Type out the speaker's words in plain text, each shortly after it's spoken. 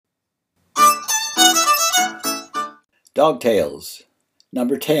Dog Tales.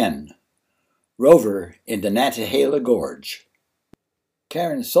 Number 10. Rover in the Nantahala Gorge.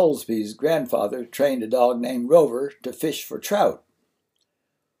 Karen Soulsby's grandfather trained a dog named Rover to fish for trout.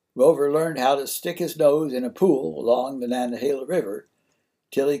 Rover learned how to stick his nose in a pool along the Nantahala River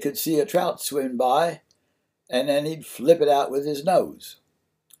till he could see a trout swim by, and then he'd flip it out with his nose.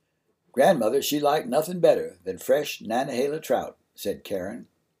 Grandmother, she liked nothing better than fresh Nantahala trout, said Karen.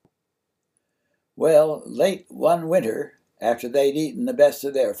 Well, late one winter, after they'd eaten the best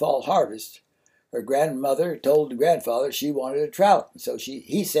of their fall harvest, her grandmother told grandfather she wanted a trout, so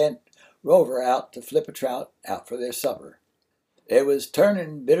he sent Rover out to flip a trout out for their supper. It was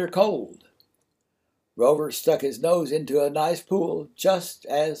turning bitter cold. Rover stuck his nose into a nice pool just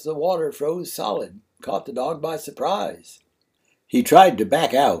as the water froze solid, caught the dog by surprise. He tried to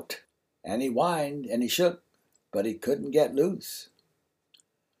back out, and he whined and he shook, but he couldn't get loose.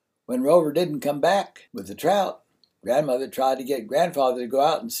 When Rover didn't come back with the trout, grandmother tried to get grandfather to go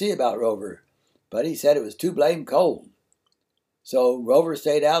out and see about Rover, but he said it was too blame cold. So Rover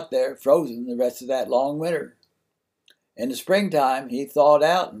stayed out there frozen the rest of that long winter. In the springtime, he thawed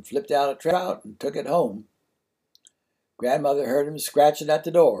out and flipped out a trout and took it home. Grandmother heard him scratching at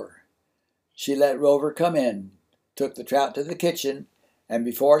the door. She let Rover come in, took the trout to the kitchen, and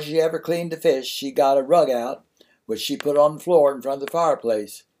before she ever cleaned the fish, she got a rug out, which she put on the floor in front of the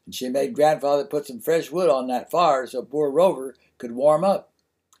fireplace, and she made grandfather put some fresh wood on that fire so poor Rover could warm up.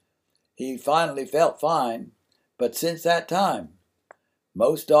 He finally felt fine, but since that time,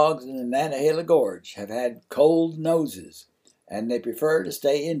 most dogs in the Nantahala Gorge have had cold noses, and they prefer to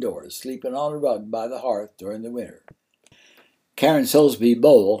stay indoors, sleeping on a rug by the hearth during the winter. Karen Soulsby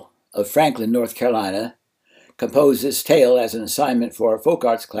Bowl of Franklin, North Carolina, composed this tale as an assignment for a folk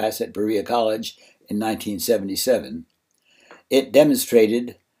arts class at Berea College in 1977. It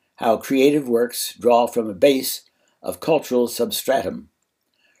demonstrated how creative works draw from a base of cultural substratum.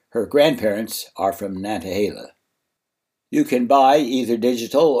 Her grandparents are from Nantahala. You can buy either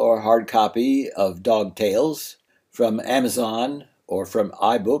digital or hard copy of Dog Tales from Amazon or from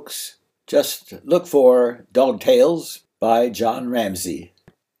iBooks. Just look for Dog Tales by John Ramsey.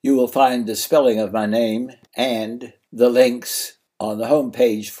 You will find the spelling of my name and the links on the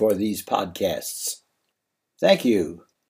homepage for these podcasts. Thank you.